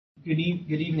Good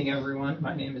evening, everyone.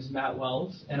 My name is Matt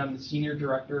Wells, and I'm the Senior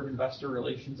Director of Investor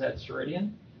Relations at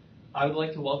Ceridian. I would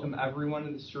like to welcome everyone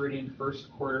to the Ceridian First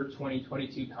Quarter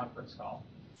 2022 conference call.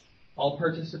 All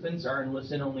participants are in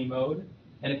listen-only mode,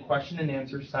 and a question and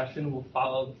answer session will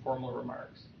follow the formal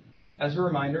remarks. As a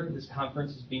reminder, this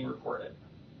conference is being recorded.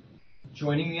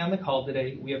 Joining me on the call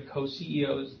today, we have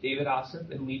co-CEOs David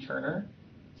Ossip and Lee Turner,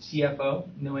 CFO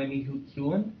Noémie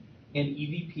Heuland, and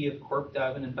EVP of Corp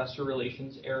Dev and Investor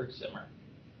Relations, Eric Zimmer.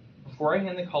 Before I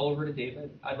hand the call over to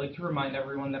David, I'd like to remind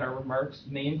everyone that our remarks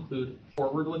may include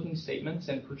forward-looking statements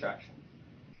and projections.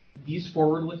 These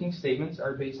forward-looking statements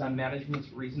are based on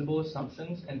management's reasonable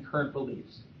assumptions and current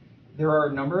beliefs. There are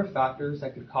a number of factors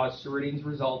that could cause Ceridian's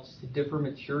results to differ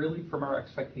materially from our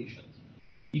expectations.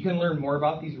 You can learn more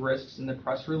about these risks in the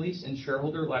press release and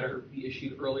shareholder letter we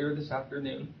issued earlier this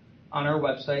afternoon on our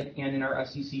website and in our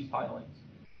SEC filings.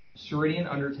 Ceridian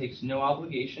undertakes no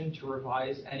obligation to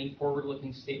revise any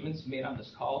forward-looking statements made on this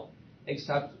call,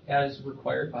 except as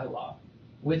required by law.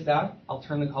 With that, I'll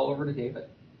turn the call over to David.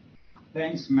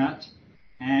 Thanks, Matt,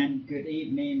 and good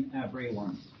evening,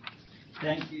 everyone.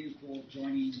 Thank you for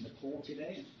joining the call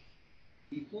today.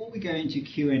 Before we go into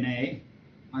Q&A,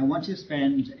 I want to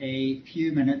spend a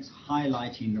few minutes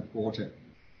highlighting the quarter.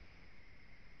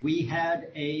 We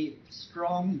had a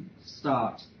strong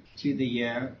start to the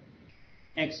year,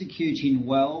 executing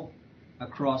well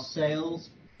across sales,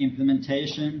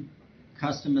 implementation,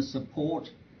 customer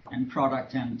support, and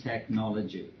product and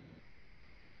technology.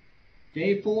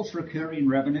 Dayforce recurring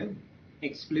revenue,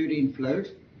 excluding float,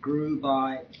 grew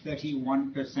by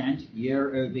 31%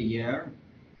 year over year,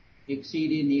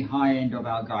 exceeding the high end of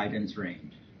our guidance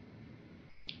range.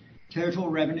 Total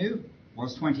revenue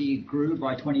grew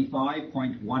by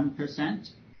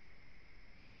 25.1%,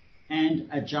 and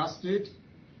adjusted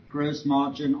gross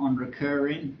margin on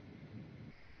recurring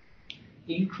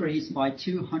increased by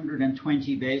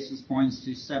 220 basis points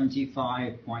to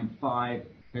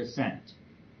 75.5%.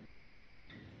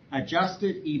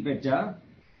 Adjusted EBITDA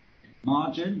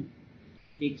margin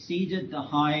exceeded the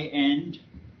high end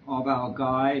of our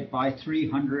guide by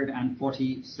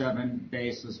 347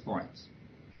 basis points.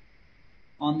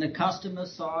 On the customer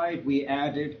side, we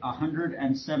added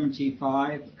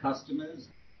 175 customers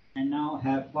and now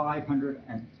have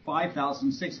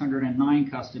 5,609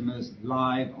 customers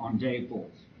live on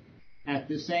Dayforce. At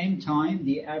the same time,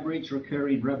 the average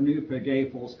recurring revenue per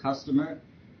Dayforce customer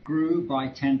grew by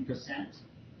 10%.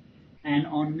 And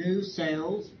on new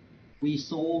sales, we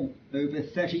saw over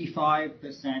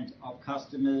 35% of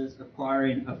customers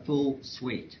acquiring a full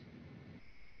suite.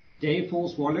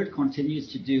 Dayforce Wallet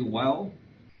continues to do well.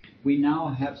 We now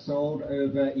have sold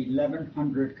over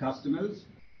 1,100 customers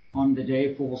on the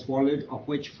Dayforce Wallet, of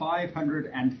which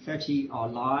 530 are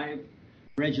live.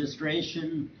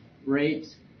 Registration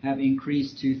rates have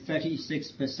increased to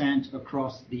 36%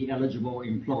 across the eligible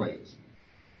employees.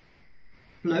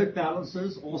 Float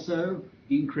balances also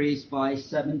increased by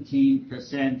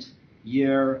 17%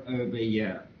 year over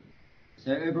year.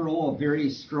 So overall, a very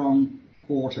strong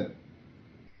quarter.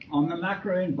 On the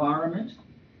macro environment,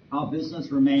 our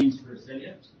business remains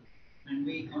resilient, and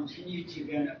we continue to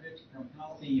benefit from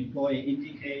healthy employee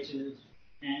indicators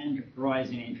and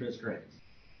rising interest rates.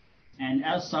 And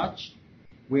as such,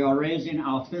 we are raising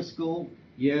our fiscal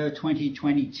year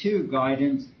 2022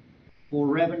 guidance for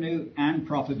revenue and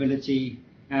profitability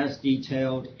as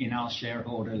detailed in our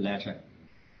shareholder letter.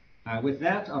 With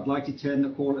that, I'd like to turn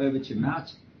the call over to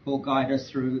Matt, who will guide us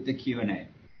through the Q&A.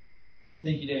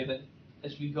 Thank you, David.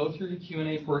 As we go through the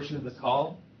Q&A portion of the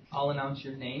call, I'll announce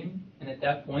your name, and at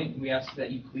that point, we ask that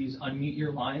you please unmute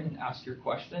your line and ask your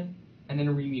question, and then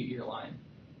remute your line.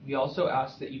 We also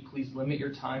ask that you please limit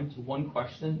your time to one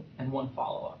question and one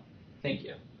follow-up. Thank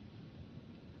you.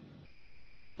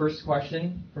 First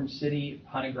question from Siti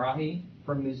Panigrahi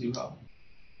from Mizuho.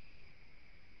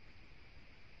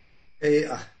 Hey,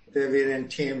 David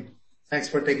and team. Thanks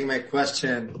for taking my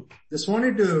question. Just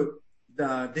wanted to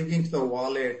dig into the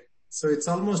wallet. So it's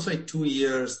almost like 2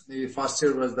 years. Maybe first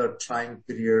year was the trial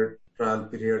period,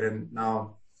 and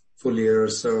now full year.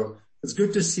 So it's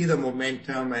good to see the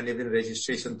momentum and even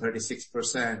registration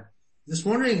 36%. Just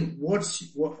wondering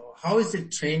how is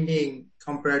it trending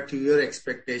compared to your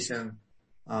expectation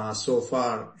so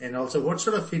far? And also, what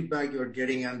sort of feedback you're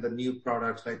getting on the new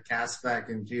products like cashback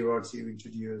and rewards you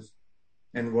introduced?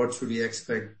 And what should we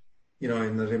expect,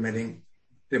 in the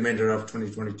remainder of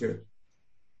 2022?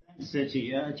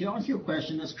 Siti, to answer your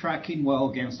question, it's tracking well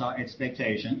against our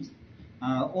expectations.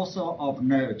 Also of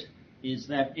note is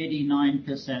that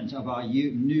 89% of our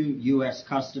new U.S.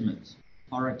 customers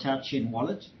are attaching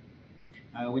Wallet,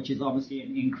 which is obviously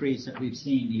an increase that we've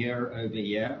seen year over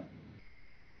year.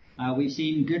 We've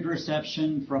seen good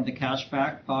reception from the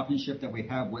cashback partnership that we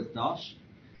have with Dosh.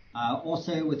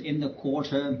 Also within the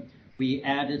quarter, we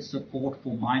added support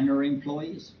for minor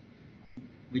employees,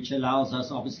 which allows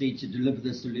us obviously to deliver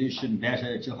the solution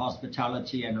better to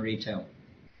hospitality and retail.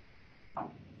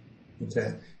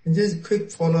 Okay. And just a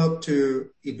quick follow-up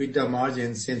to EBITDA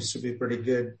margin seems to be pretty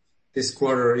good this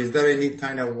quarter. Is there any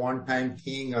kind of one-time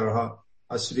thing, or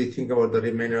how should we think about the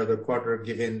remainder of the quarter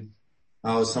given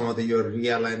how some of your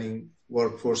realigning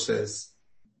workforces?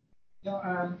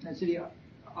 Yeah,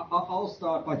 I'll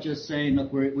start by just saying,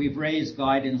 look, we've raised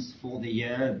guidance for the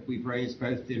year. We've raised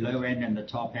both the low end and the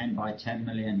top end by $10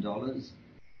 million.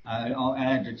 I'll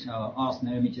ask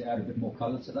Naomi to add a bit more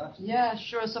color to that. Yeah,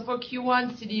 sure. So for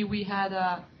Q1, CD, we had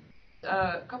a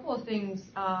couple of things.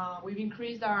 We've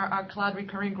increased our cloud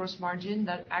recurring gross margin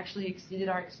that actually exceeded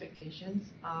our expectations.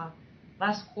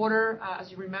 Last quarter,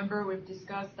 as you remember, we've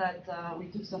discussed that we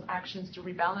took some actions to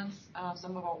rebalance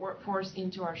some of our workforce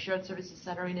into our shared services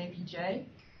center in APJ.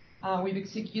 We've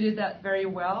executed that very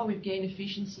well. We've gained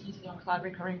efficiencies in our cloud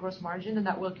recurring gross margin, and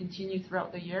that will continue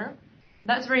throughout the year.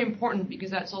 That's very important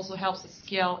because that also helps us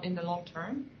scale in the long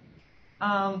term.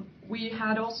 We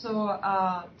had also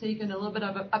taken a little bit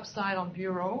of an upside on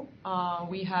bureau.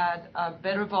 We had a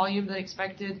better volume than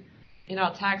expected in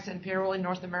our tax and payroll in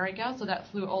North America, so that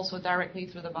flew also directly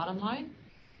through the bottom line.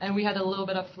 And we had a little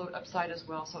bit of float upside as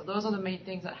well. So those are the main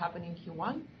things that happened in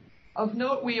Q1. Of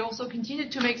note, we also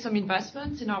continued to make some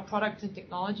investments in our product and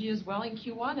technology as well in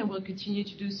Q1, and we'll continue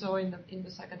to do so in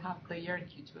the second half of the year in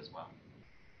Q2 as well.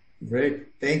 Great.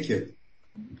 Thank you.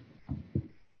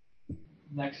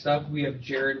 Next up, we have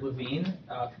Jared Levine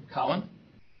from Cowen.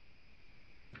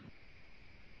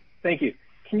 Thank you.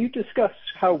 Can you discuss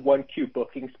how 1Q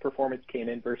bookings performance came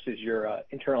in versus your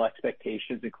internal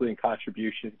expectations, including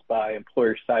contributions by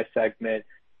employer size segment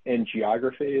and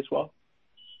geography as well?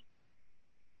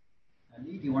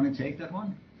 Andy, do you want to take that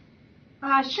one?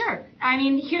 Sure. I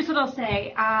mean, here's what I'll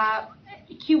say.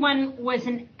 Q1 was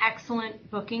an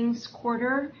excellent bookings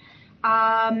quarter,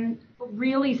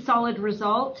 really solid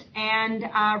result, and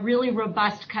really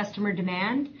robust customer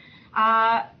demand.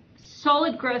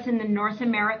 Solid growth in the North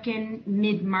American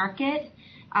mid-market,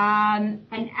 an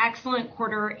excellent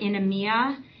quarter in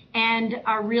EMEA, and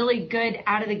a really good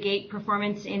out-of-the-gate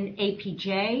performance in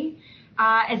APJ.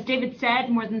 As David said,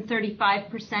 more than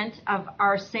 35% of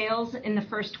our sales in the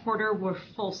first quarter were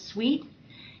full suite.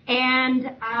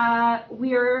 And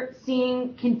we're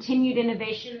seeing continued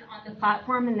innovation on the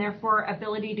platform and therefore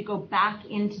ability to go back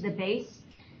into the base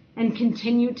and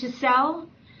continue to sell.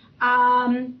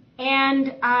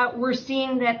 And we're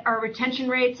seeing that our retention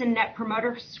rates and net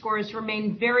promoter scores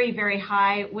remain very, very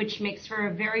high, which makes for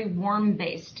a very warm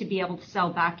base to be able to sell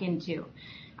back into.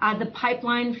 The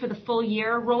pipeline for the full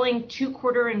year, rolling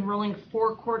 2-quarter and rolling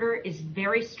 4-quarter, is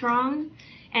very strong,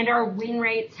 and our win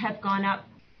rates have gone up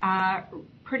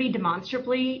pretty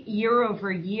demonstrably year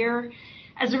over year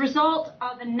as a result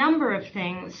of a number of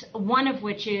things, one of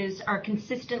which is our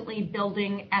consistently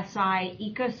building SI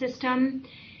ecosystem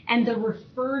and the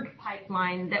referred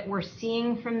pipeline that we're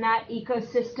seeing from that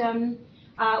ecosystem,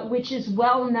 which is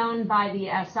well known by the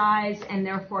SIs and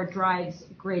therefore drives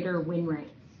greater win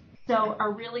rates. So a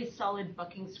really solid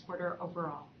bookings quarter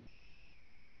overall.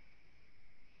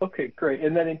 Okay, great.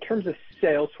 And then in terms of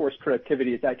Salesforce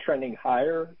productivity, is that trending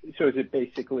higher? So is it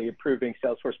basically improving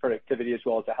Salesforce productivity as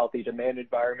well as a healthy demand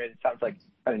environment? It sounds like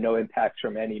kind of no impacts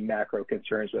from any macro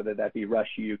concerns, whether that be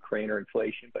Russia, Ukraine, or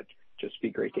inflation, but just be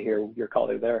great to hear your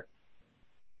color there.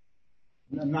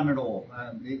 None at all.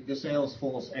 The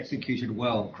Salesforce executed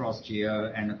well across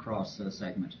geo and across the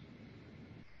segment.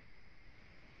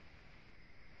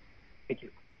 Thank you.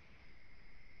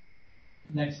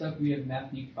 Next up, we have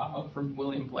Matthew Pfau from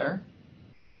William Blair.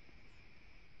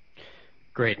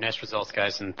 Great. Nice results,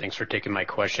 guys, and thanks for taking my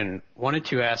question. Wanted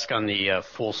to ask on the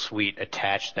full suite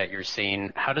attach that you're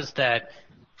seeing, how does that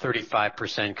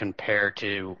 35% compare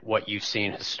to what you've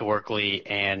seen historically,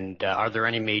 and are there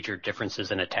any major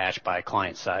differences in attach by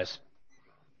client size?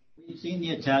 We've seen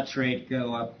the attach rate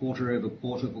go up quarter over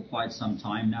quarter for quite some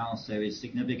time now, so it's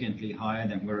significantly higher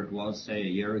than where it was, say, a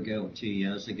year ago or 2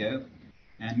 years ago.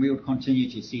 And we would continue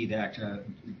to see that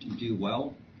do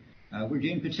well. We're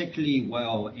doing particularly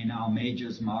well in our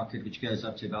majors market, which goes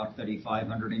up to about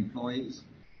 3,500 employees.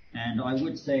 And I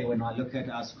would say when I look at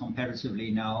us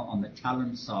competitively now on the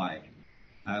talent side,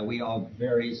 we are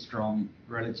very strong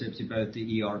relative to both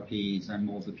the ERPs and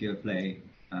more the pure play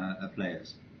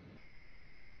players.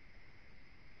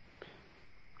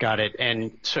 Got it.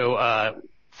 And so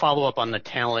follow up on the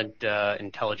Talent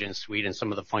Intelligence Suite and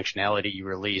some of the functionality you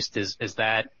released. Is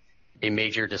that a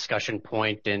major discussion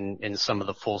point in some of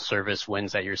the full service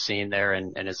wins that you're seeing there?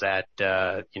 And is that,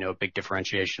 a big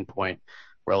differentiation point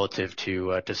relative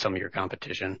to some of your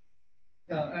competition?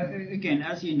 Again,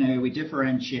 as you know, we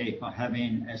differentiate by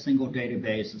having a single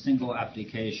database, a single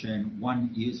application, one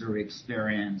user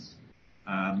experience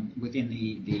within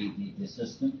the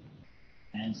system.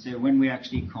 And so when we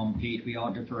actually compete, we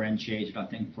are differentiated, I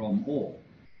think, from all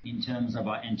in terms of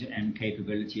our end-to-end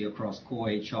capability across core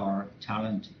HR,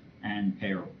 talent, and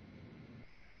payroll.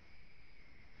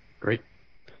 Great.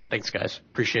 Thanks, guys.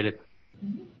 Appreciate it.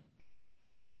 Mm-hmm.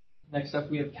 Next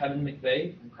up, we have Kevin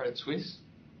McVeigh from Credit Suisse.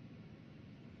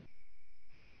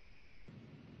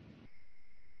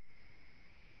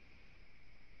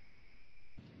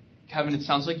 Kevin, it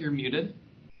sounds like you're muted.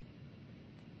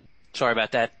 Sorry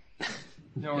about that.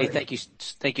 No worries. Hey,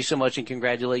 thank you so much, and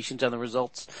congratulations on the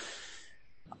results.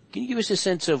 Can you give us a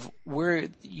sense of where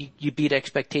you beat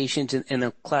expectations in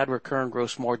the cloud recurring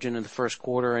gross margin in the first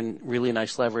quarter, and really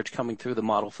nice leverage coming through the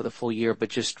model for the full year, but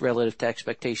just relative to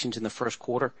expectations in the first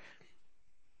quarter?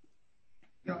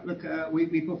 Yeah, look,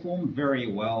 we performed very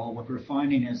well. What we're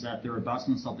finding is that the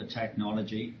robustness of the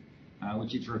technology,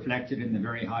 which is reflected in the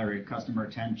very high customer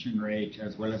retention rate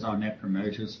as well as our net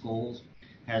promoter scores,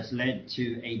 has led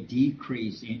to a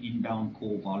decrease in inbound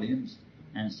call volumes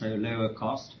and so lower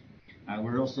cost.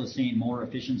 We're also seeing more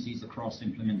efficiencies across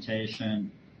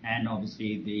implementation and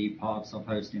obviously the parts of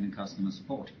hosting and customer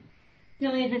support. The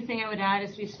only other thing I would add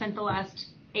is we spent the last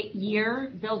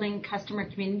year building customer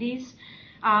communities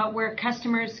where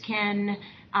customers can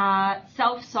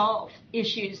self-solve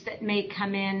issues that may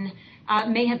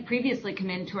have previously come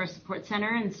into our support center.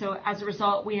 And so as a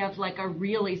result, we have like a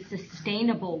really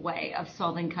sustainable way of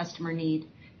solving customer need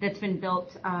that's been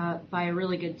built by a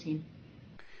really good team.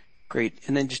 Great.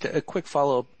 And then just a quick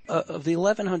follow-up. Of the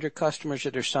 1,100 customers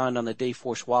that are signed on the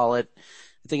Dayforce wallet,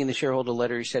 I think in the shareholder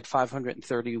letter you said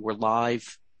 530 were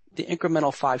live. The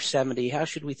incremental 570, how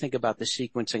should we think about the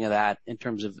sequencing of that in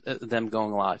terms of them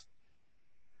going live?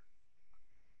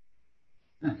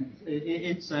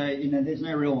 It's there's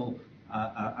no real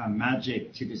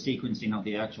magic to the sequencing of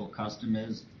the actual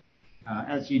customers.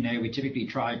 As you know, we typically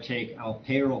try to take our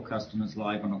payroll customers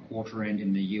live on a quarter end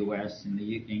in the US.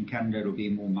 In Canada, it'll be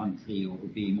more monthly, or it'll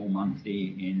be more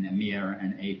monthly in EMEA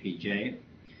and APJ.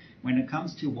 When it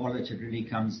comes to wallet, it really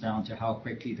comes down to how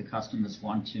quickly the customers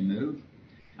want to move.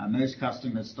 Most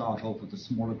customers start off with a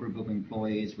smaller group of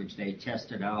employees, which they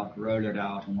test it out, roll it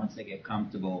out, and once they get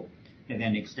comfortable, they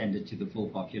then extend it to the full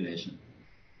population.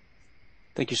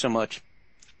 Thank you so much.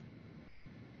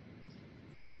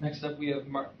 Next up, we have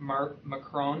Mark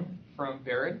Macron from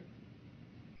Baird.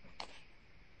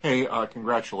 Hey,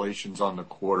 congratulations on the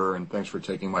quarter, and thanks for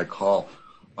taking my call.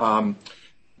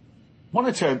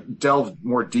 Wanted to delve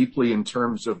more deeply in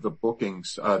terms of the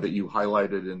bookings that you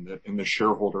highlighted in the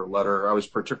shareholder letter. I was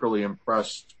particularly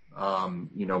impressed,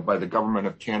 by the government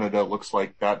of Canada. It looks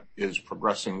like that is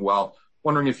progressing well.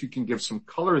 Wondering if you can give some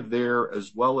color there,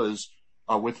 as well as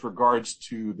with regards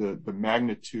to the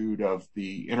magnitude of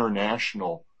the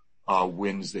international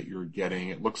wins that you're getting.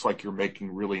 It looks like you're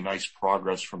making really nice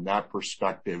progress from that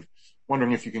perspective.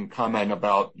 Wondering if you can comment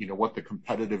about, what the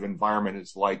competitive environment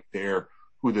is like there,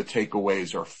 who the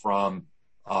takeaways are from,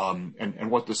 and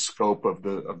what the scope of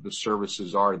the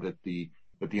services are that the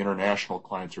international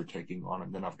clients are taking on.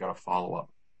 And then I've got a follow-up.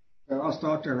 So I'll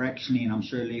start directionally, and I'm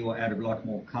sure Lee will add a lot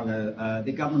more color.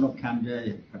 The Government of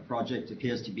Canada project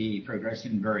appears to be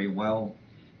progressing very well.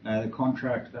 The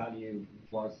contract value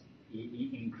was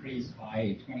increased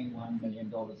by $21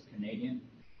 million Canadian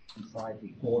inside the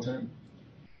quarter.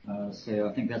 So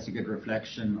I think that's a good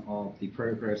reflection of the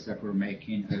progress that we're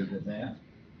making over there.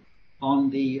 On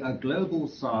the global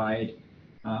side,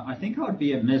 I think I would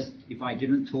be amiss if I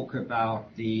didn't talk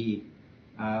about the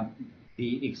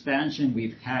expansion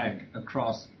we've had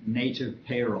across native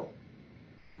payroll.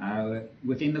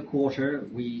 Within the quarter,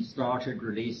 we started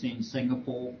releasing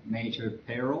Singapore native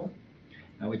payroll,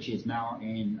 which is now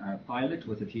in pilot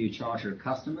with a few charter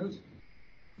customers,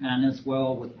 and as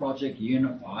well with Project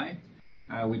Unify,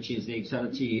 which is the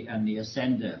Excelity and the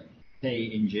Ascender pay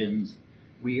engines.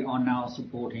 We are now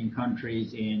supporting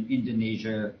countries in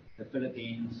Indonesia, the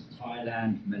Philippines,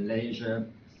 Thailand, Malaysia,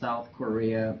 South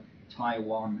Korea,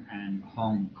 Taiwan, and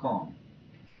Hong Kong.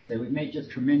 So we've made just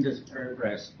tremendous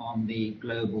progress on the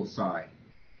global side.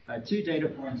 2 data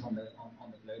points on the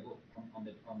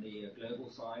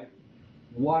global side.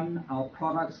 One, our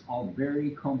products are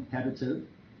very competitive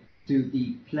to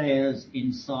the players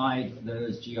inside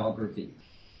those geographies.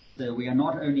 So we are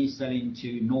not only selling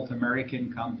to North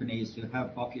American companies who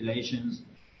have populations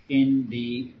in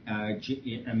the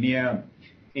EMEA,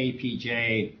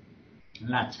 APJ,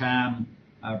 LATAM,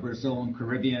 Brazil and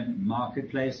Caribbean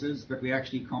marketplaces, but we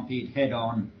actually compete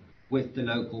head-on with the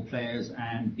local players.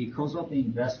 And because of the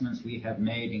investments we have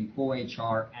made in core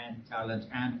HR and talent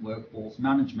and workforce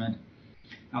management,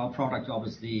 our product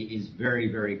obviously is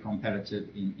very, very competitive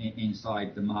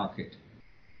inside the market.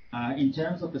 In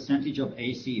terms of percentage of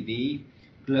ACV,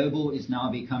 global is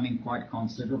now becoming quite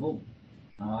considerable.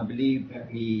 I believe that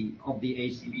of the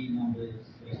ACV numbers,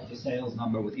 the sales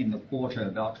number within the quarter,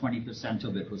 about 20%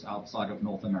 of it was outside of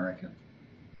North America.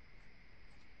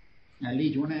 Now, Lee,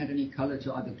 do you want to add any color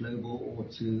to either global or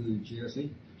to GRC?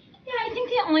 Yeah, I think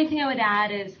the only thing I would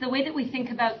add is the way that we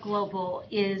think about global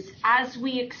is as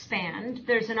we expand,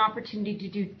 there's an opportunity to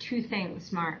do two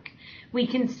things, Mark. We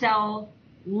can sell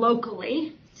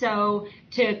locally, so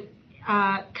to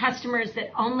customers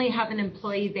that only have an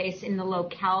employee base in the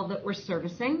locale that we're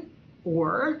servicing,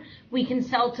 or we can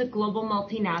sell to global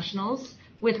multinationals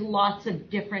with lots of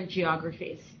different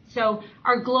geographies. So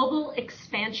our global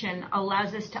expansion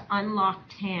allows us to unlock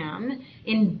TAM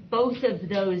in both of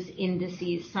those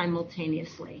indices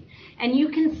simultaneously. And you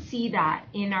can see that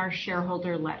in our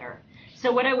shareholder letter.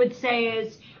 So what I would say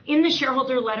is, in the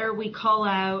shareholder letter, we call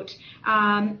out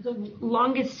the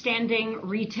longest standing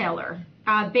retailer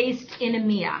based in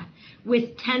EMEA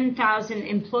with 10,000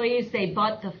 employees. They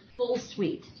bought the full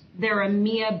suite. They're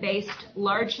EMEA based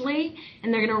largely,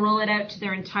 and they're going to roll it out to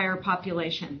their entire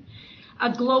population.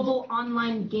 A global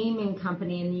online gaming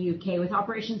company in the UK with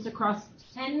operations across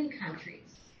 10 countries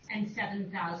and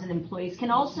 7,000 employees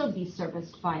can also be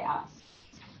serviced by us.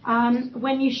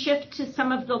 When you shift to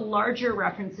some of the larger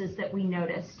references that we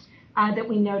noted, in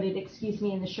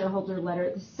the shareholder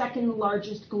letter, the second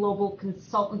largest global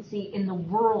consultancy in the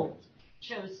world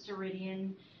chose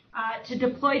Ceridian to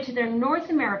deploy to their North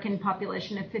American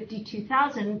population of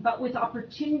 52,000, but with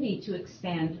opportunity to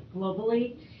expand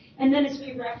globally. And then as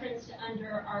we referenced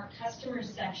under our customer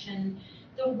section,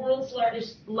 the world's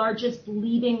largest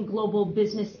leading global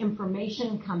business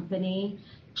information company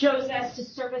chose us to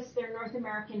service their North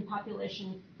American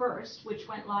population first, which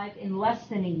went live in less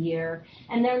than a year,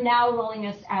 and they're now rolling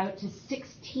us out to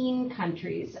 16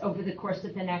 countries over the course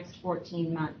of the next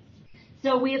 14 months.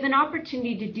 So we have an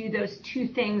opportunity to do those two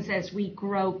things as we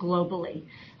grow globally,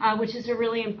 which is a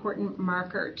really important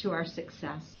marker to our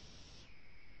success.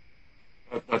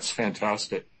 That's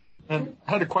fantastic. And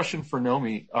I had a question for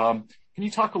Nomi. Can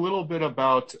you talk a little bit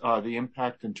about the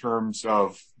impact in terms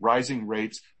of rising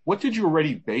rates? What did you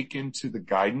already bake into the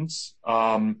guidance,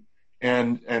 and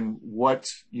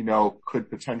what could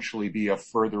potentially be a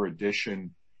further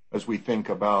addition as we think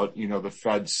about the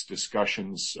Fed's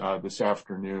discussions this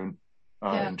afternoon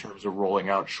in terms of rolling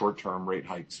out short-term rate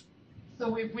hikes? So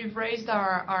we've raised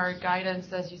our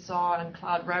guidance, as you saw, on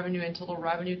cloud revenue and total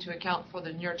revenue to account for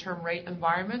the near-term rate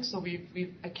environment. So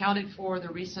we've accounted for the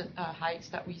recent hikes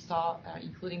that we saw,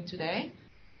 including today.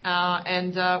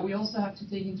 And we also have to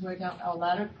take into account our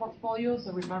laddered portfolio.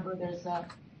 So remember,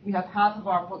 we have half of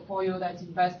our portfolio that's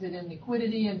invested in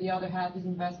liquidity, and the other half is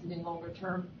invested in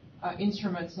longer-term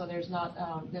instruments. So there's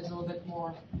a little bit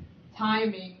more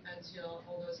timing until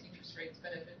all those interest rates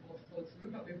benefit will flow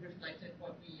through, but we've reflected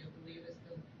what we believe is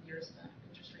the nearest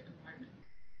interest rate environment.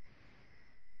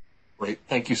 Great.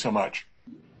 Thank you so much.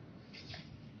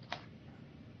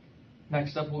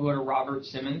 Next up, we'll go to Robert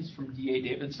Simmons from D.A.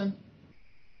 Davidson.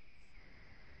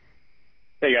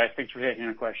 Hey, guys. Thanks for taking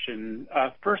the question.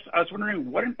 First, I was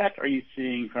wondering, what impact are you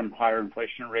seeing from higher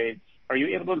inflation rates? Are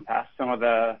you able to pass some of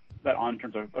that on in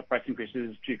terms of price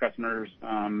increases to your customers,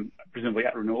 presumably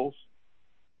at renewals?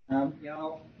 In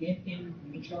the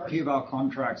majority of our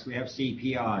contracts, we have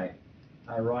CPI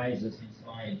rises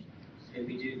inside, so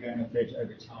we do benefit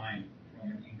over time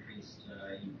from an increased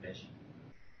inflation.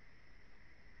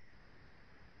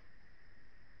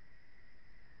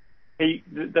 Hey,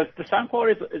 the sound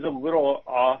quality is a little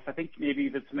off. I think maybe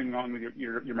there's something wrong with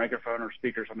your microphone or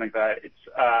speaker or something like that.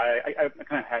 I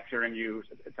kind of half hearing you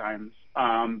at times.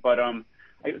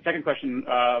 Second question,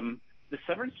 the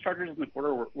severance charges in the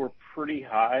quarter were pretty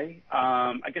high.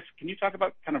 I guess, can you talk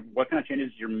about kind of what kind of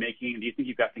changes you're making? Do you think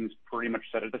you've got things pretty much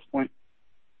set at this point?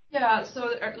 Yeah,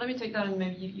 so let me take that and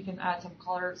maybe you can add some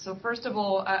color. So first of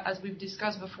all, as we've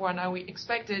discussed before and how we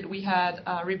expected, we had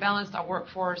rebalanced our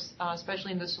workforce,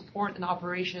 especially in the support and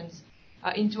operations,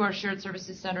 into our shared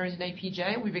services centers in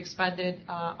APJ. We've expanded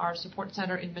our support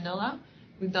center in Manila.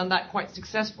 We've done that quite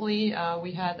successfully.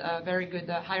 We had very good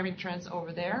hiring trends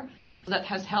over there. So that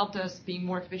has helped us be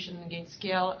more efficient and gain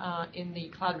scale in the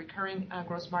cloud recurring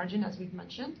gross margin, as we've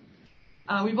mentioned.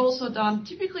 We've also done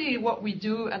typically what we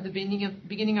do at the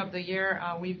beginning of the year.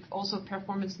 We've also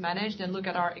performance managed and look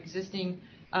at our existing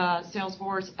sales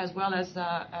force as well as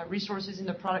resources in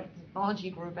the product technology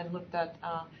group and looked at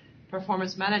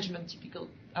performance management, typical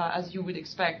as you would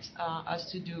expect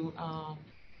us to do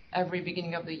every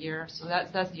beginning of the year. So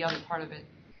that's the other part of it.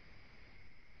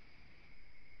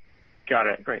 Got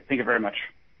it. Great. Thank you very much.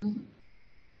 Mm-hmm.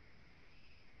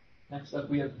 Next up,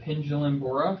 we have Pinjalim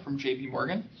Bora from JP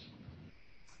Morgan.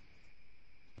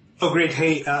 Oh, great.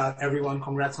 Hey, everyone.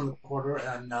 Congrats on the quarter,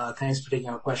 and thanks for taking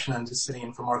our question. I'm just sitting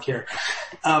in for Mark here.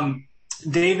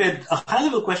 David, a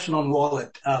high-level question on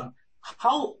Wallet.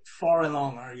 How far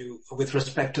along are you with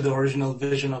respect to the original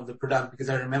vision of the product? Because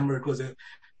I remember it was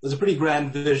a pretty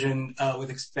grand vision with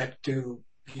respect to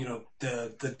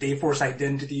the Dayforce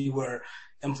identity, where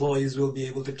employees will be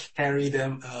able to carry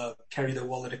the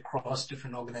wallet across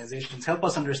different organizations. Help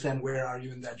us understand where are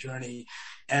you in that journey,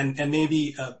 and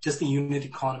maybe just the unit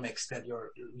economics that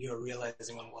you're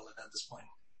realizing on Wallet at this point.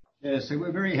 Yeah, so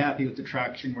we're very happy with the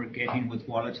traction we're getting with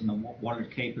Wallet and the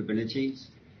Wallet capabilities.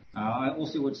 I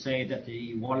also would say that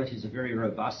the Wallet is a very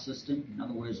robust system. In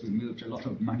other words, we moved a lot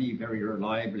of money very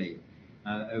reliably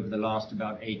over the last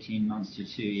about 18 months to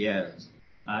 2 years.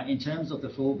 In terms of the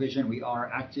full vision, we are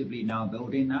actively now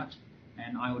building that,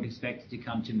 and I would expect it to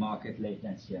come to market late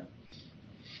next year.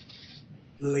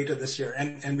 Later this year,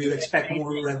 and we'll expect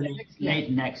more revenue.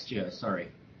 Late next year,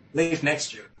 sorry. Late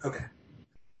next year. Okay.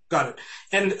 Got it.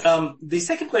 And the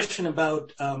second question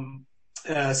about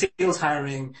sales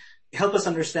hiring, help us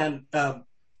understand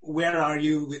where are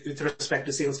you with respect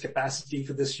to sales capacity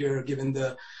for this year, given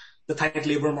the tight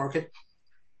labor market?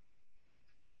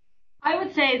 I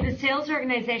would say the sales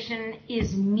organization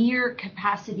is near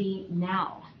capacity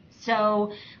now.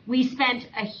 So we spent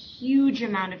a huge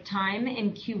amount of time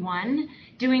in Q1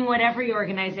 doing what every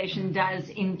organization does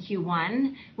in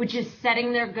Q1, which is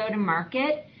setting their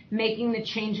go-to-market, making the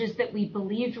changes that we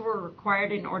believed were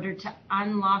required in order to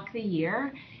unlock the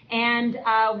year. And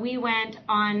we went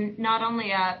on not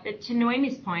only, to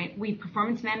Noémie's point, we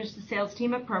performance managed the sales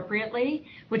team appropriately,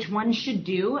 which one should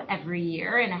do every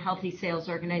year in a healthy sales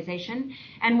organization.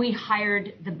 And we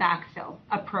hired the backfill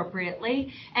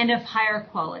appropriately and of higher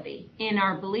quality in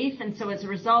our belief. And so as a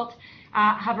result,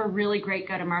 have a really great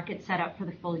go-to-market setup for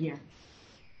the full year.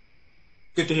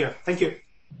 Good to hear. Thank you.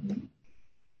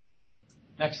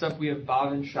 Next up, we have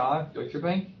Bhavin Shah, Deutsche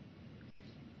Bank.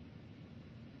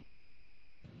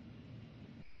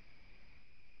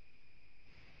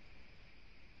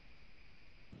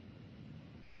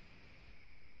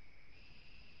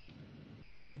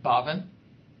 Bhavin?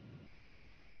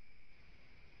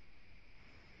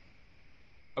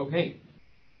 Okay.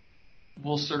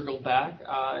 We'll circle back.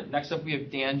 Next up, we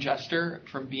have Dan Jester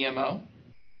from BMO.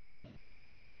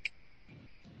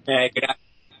 Hey, good afternoon.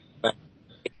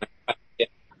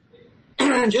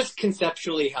 Just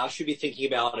conceptually, how should we be thinking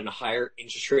about in a higher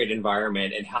interest rate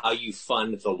environment and how you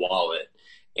fund the wallet,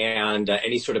 and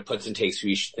any sort of puts and takes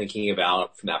we should be thinking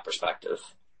about from that perspective?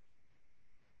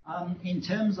 In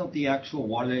terms of the actual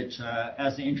wallet,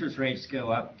 as the interest rates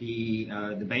go up, the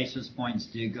basis points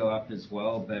do go up as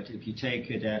well. But if you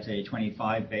take it at a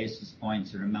 25 basis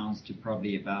points, it amounts to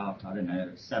probably about,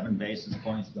 7 basis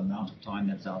points, the amount of time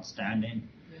that's outstanding.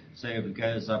 So if it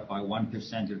goes up by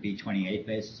 1%, it would be 28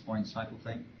 basis points type of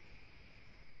thing.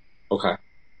 Okay.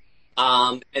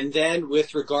 And then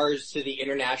with regards to the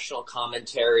international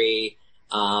commentary,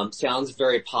 sounds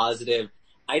very positive.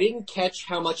 I didn't catch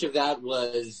how much of that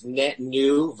was net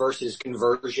new versus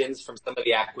conversions from some of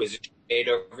the acquisitions made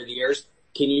over the years.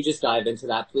 Can you just dive into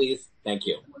that, please? Thank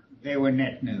you. They were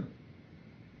net new.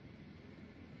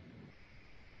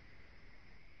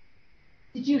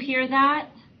 Did you hear that?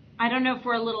 I don't know if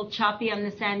we're a little choppy on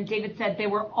this end. David said they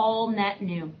were all net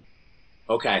new.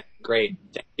 Okay, great.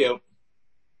 Thank you.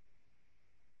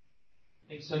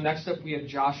 Okay, so next up we have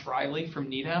Josh Riley from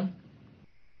Needham.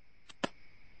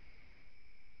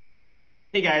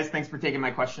 Hey guys, thanks for taking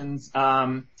my questions.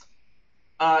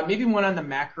 Maybe one on the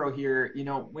macro here.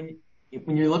 When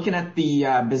you're looking at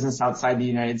the business outside the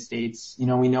United States,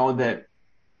 we know that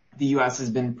the U.S. has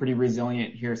been pretty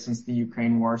resilient here since the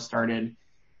Ukraine war started.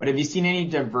 But have you seen any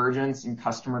divergence in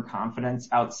customer confidence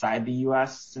outside the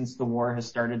U.S. since the war has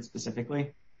started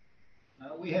specifically?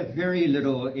 We have very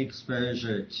little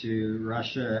exposure to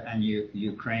Russia and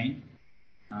Ukraine.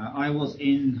 I was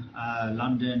in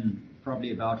London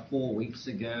probably about 4 weeks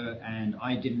ago, and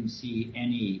I didn't see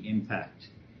any impact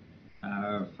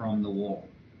from the war,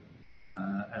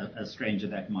 as strange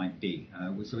as that might be.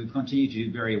 So we've continued to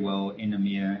do very well in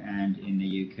EMEA and in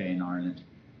the UK and Ireland.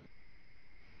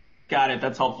 Got it.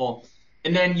 That's helpful.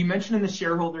 And then you mentioned in the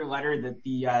shareholder letter that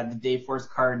the Dayforce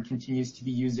card continues to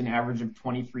be used an average of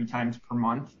 23 times per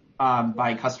month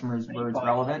by customers where it's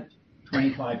relevant.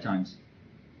 25 times.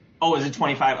 Oh, is it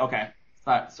 25? Okay.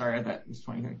 Sorry, I thought it was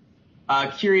 23.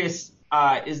 Curious,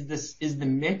 is the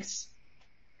mix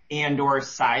and or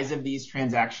size of these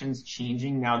transactions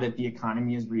changing now that the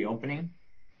economy is reopening?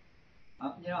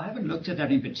 I haven't looked at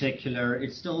that in particular.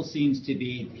 It still seems to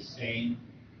be the same,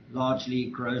 largely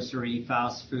grocery,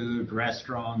 fast food,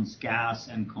 restaurants, gas,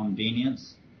 and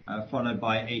convenience, followed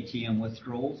by ATM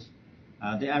withdrawals.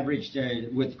 The average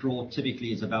withdrawal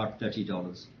typically is about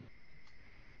 $30.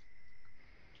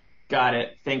 Got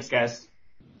it. Thanks, guys.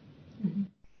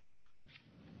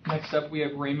 Next up, we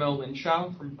have Raimo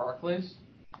Lenschow from Barclays.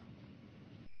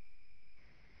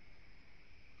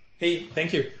 Hey,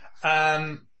 thank you.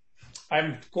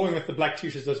 I'm going with the black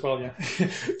t-shirts as well, yeah.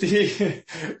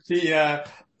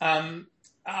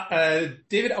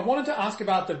 David, I wanted to ask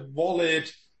about the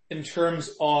wallet in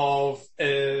terms of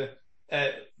it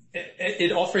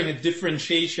offering a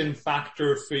differentiation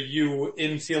factor for you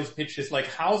in sales pitches. Like,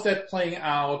 how's that playing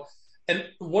out? And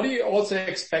what do you also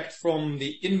expect from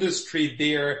the industry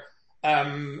there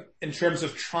in terms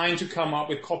of trying to come up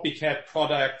with copycat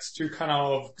products to kind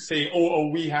of say, oh,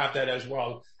 we have that as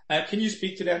well? Can you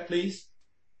speak to that, please?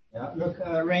 Yeah, look,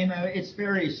 Raimo, it's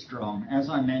very strong. As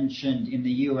I mentioned, in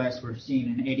the US, we're seeing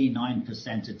an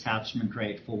 89% attachment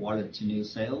rate for wallet to new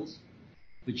sales,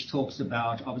 which talks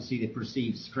about, obviously, the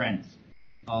perceived strength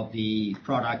of the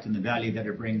product and the value that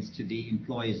it brings to the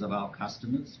employees of our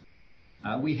customers.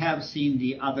 We have seen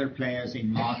the other players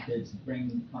in markets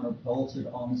bring kind of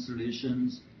bolted-on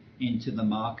solutions into the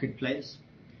marketplace.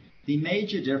 The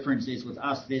major difference is with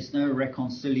us, there's no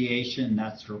reconciliation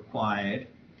that's required,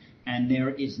 and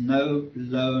there is no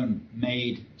loan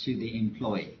made to the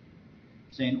employee.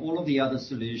 So in all of the other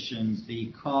solutions,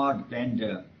 the card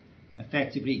vendor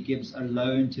effectively gives a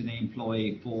loan to the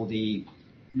employee for the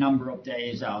number of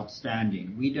days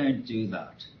outstanding. We don't do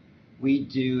that. We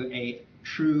do a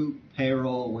true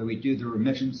payroll where we do the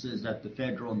remittances at the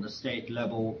federal and the state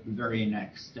level the very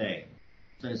next day.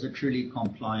 So it's a truly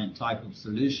compliant type of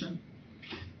solution.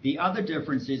 The other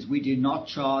difference is we do not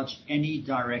charge any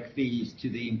direct fees to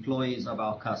the employees of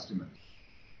our customers.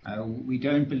 We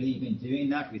don't believe in doing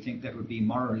that. We think that would be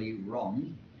morally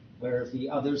wrong, whereas the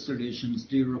other solutions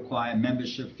do require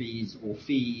membership fees or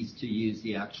fees to use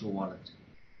the actual wallet.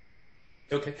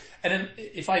 Okay. And then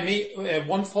if I may,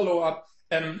 one follow-up.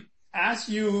 As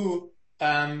you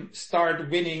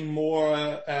start winning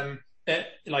more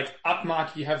like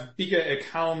upmarket, you have bigger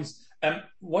accounts.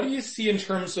 What do you see in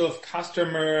terms of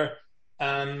customer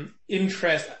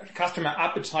interest, customer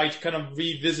appetite to kind of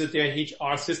revisit their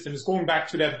HR systems? Going back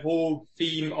to that whole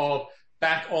theme of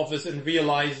back office and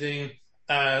realizing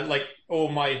like, oh,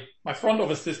 my front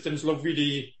office systems look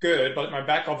really good, but my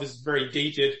back office is very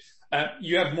dated.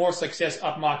 You have more success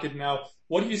upmarket now.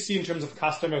 What do you see in terms of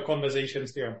customer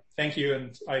conversations there? Thank you,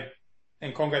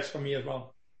 and congrats from me as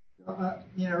well.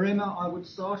 Raimo, I would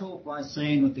start off by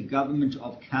saying with the government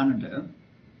of Canada,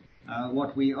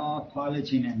 what we are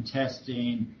piloting and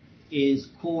testing is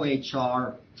core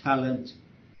HR, talent,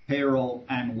 payroll,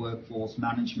 and workforce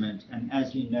management. And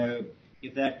as you know,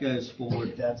 if that goes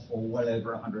forward, that's for well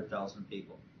over 100,000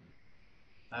 people.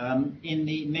 In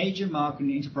the major market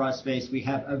and enterprise space, we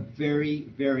have a very,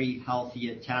 very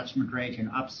healthy attachment rate and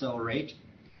upsell rate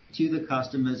to the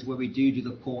customers where we do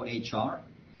the core HR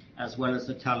as well as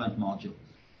the talent modules.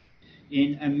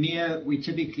 In EMEA, we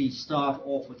typically start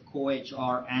off with core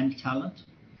HR and talent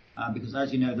because,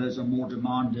 as you know, those are more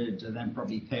demanded than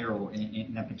probably payroll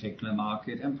in that particular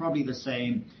market, and probably the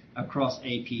same across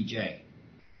APJ.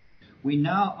 We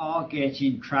now are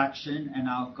getting traction, and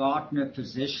our Gartner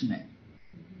positioning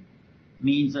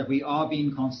means that we are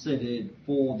being considered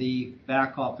for the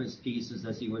back office pieces,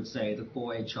 as you would say, the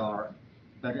core HR,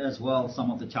 but as well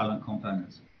some of the talent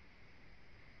components.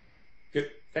 Good.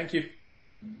 Thank you.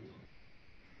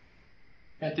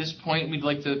 At this point, we'd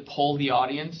like to poll the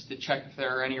audience to check if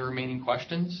there are any remaining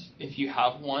questions. If you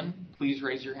have one, please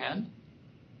raise your hand.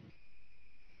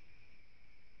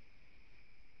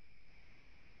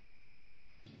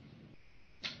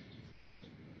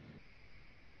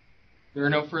 There are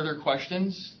no further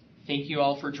questions. Thank you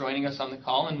all for joining us on the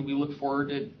call, and we look forward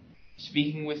to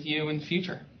speaking with you in the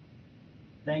future.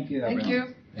 Thank you, everyone. Thank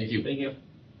you. Thank you. Thank you.